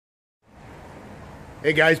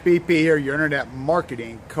Hey guys, BP here, your internet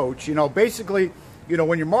marketing coach. Basically,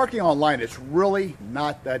 when you're marketing online, it's really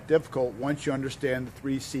not that difficult once you understand the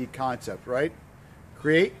 3C concept, right?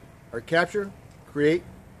 Create or capture, create,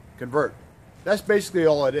 convert. That's basically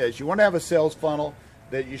all it is. You want to have a sales funnel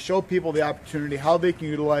that you show people the opportunity, how they can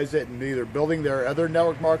utilize it in either building their other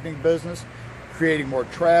network marketing business, creating more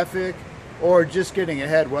traffic, or just getting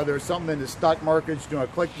ahead, whether it's something in the stock markets, doing a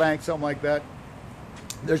ClickBank, something like that.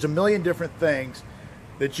 There's a million different things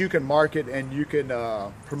that you can market and you can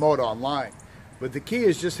promote online. But the key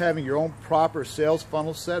is just having your own proper sales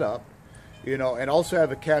funnel set up, and also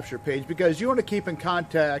have a capture page, because you want to keep in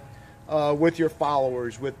contact with your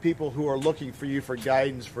followers, with people who are looking for you for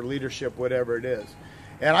guidance, for leadership, whatever it is.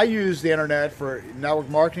 And I use the internet for network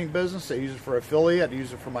marketing business. I use it for affiliate. I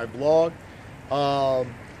use it for my blog.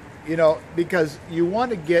 Because you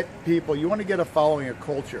want to get people, you want to get a following, a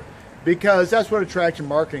culture, because that's what attraction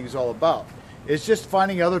marketing is all about. It's just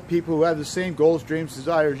finding other people who have the same goals, dreams,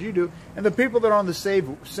 desires you do, and the people that are on the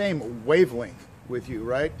same wavelength with you,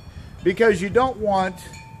 right? Because you don't want,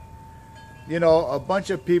 a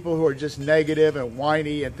bunch of people who are just negative and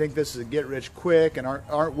whiny and think this is a get rich quick and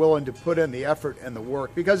aren't willing to put in the effort and the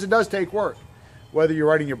work, because it does take work. Whether you're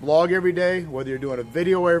writing your blog every day, whether you're doing a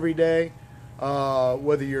video every day,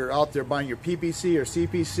 whether you're out there buying your PPC or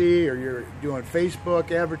CPC, or you're doing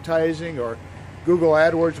Facebook advertising or Google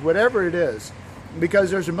AdWords, whatever it is, because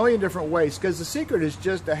there's a million different ways. Because the secret is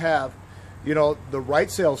just to have, the right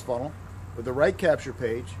sales funnel with the right capture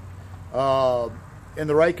page, and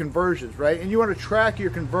the right conversions, right? And you want to track your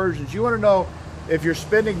conversions. You want to know if you're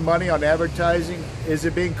spending money on advertising, is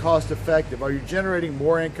it being cost effective? Are you generating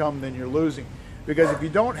more income than you're losing? Because if you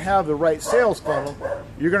don't have the right sales funnel,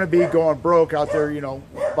 you're going to be going broke out there,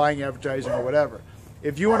 buying advertising or whatever.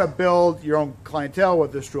 If you want to build your own clientele,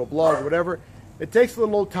 whether it's through a blog or whatever, it takes a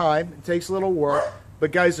little time, it takes a little work,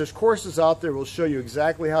 but guys, there's courses out there that will show you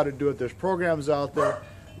exactly how to do it. There's programs out there,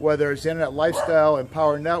 whether it's Internet Lifestyle,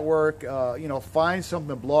 Empower Network, find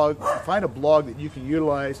find a blog that you can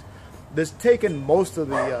utilize that's taken most of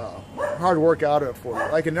the hard work out of it for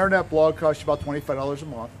you. Like an internet blog costs you about $25 a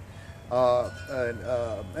month.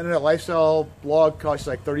 An Internet Lifestyle blog costs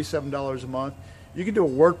like $37 a month. You can do a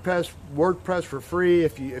WordPress for free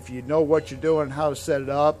if you know what you're doing and how to set it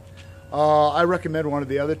up. I recommend one of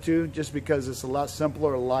the other two just because it's a lot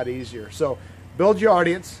simpler, a lot easier. So build your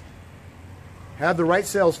audience, have the right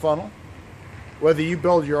sales funnel, whether you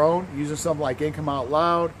build your own using something like Income Out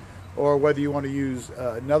Loud, or whether you want to use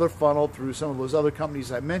another funnel through some of those other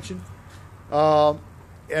companies I mentioned, and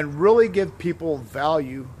really give people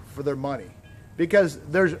value for their money. Because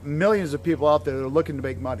there's millions of people out there that are looking to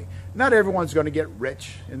make money. Not everyone's going to get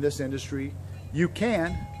rich in this industry. You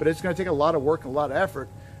can, but it's going to take a lot of work and a lot of effort.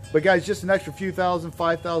 But guys, just an extra few thousand,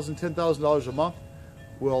 $5,000, $10,000 a month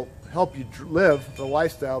will help you live the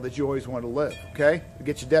lifestyle that you always want to live, okay?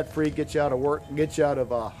 Get you debt free, get you out of work, get you out of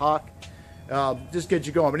hock, just get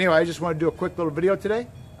you going. But anyway, I just want to do a quick little video today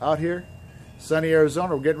out here, sunny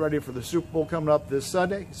Arizona. We're getting ready for the Super Bowl coming up this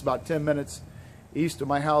Sunday. It's about 10 minutes east of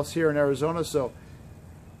my house here in Arizona, so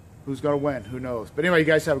who's going to win? Who knows? But anyway, you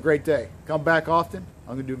guys have a great day. Come back often.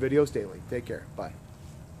 I'm going to do videos daily. Take care. Bye.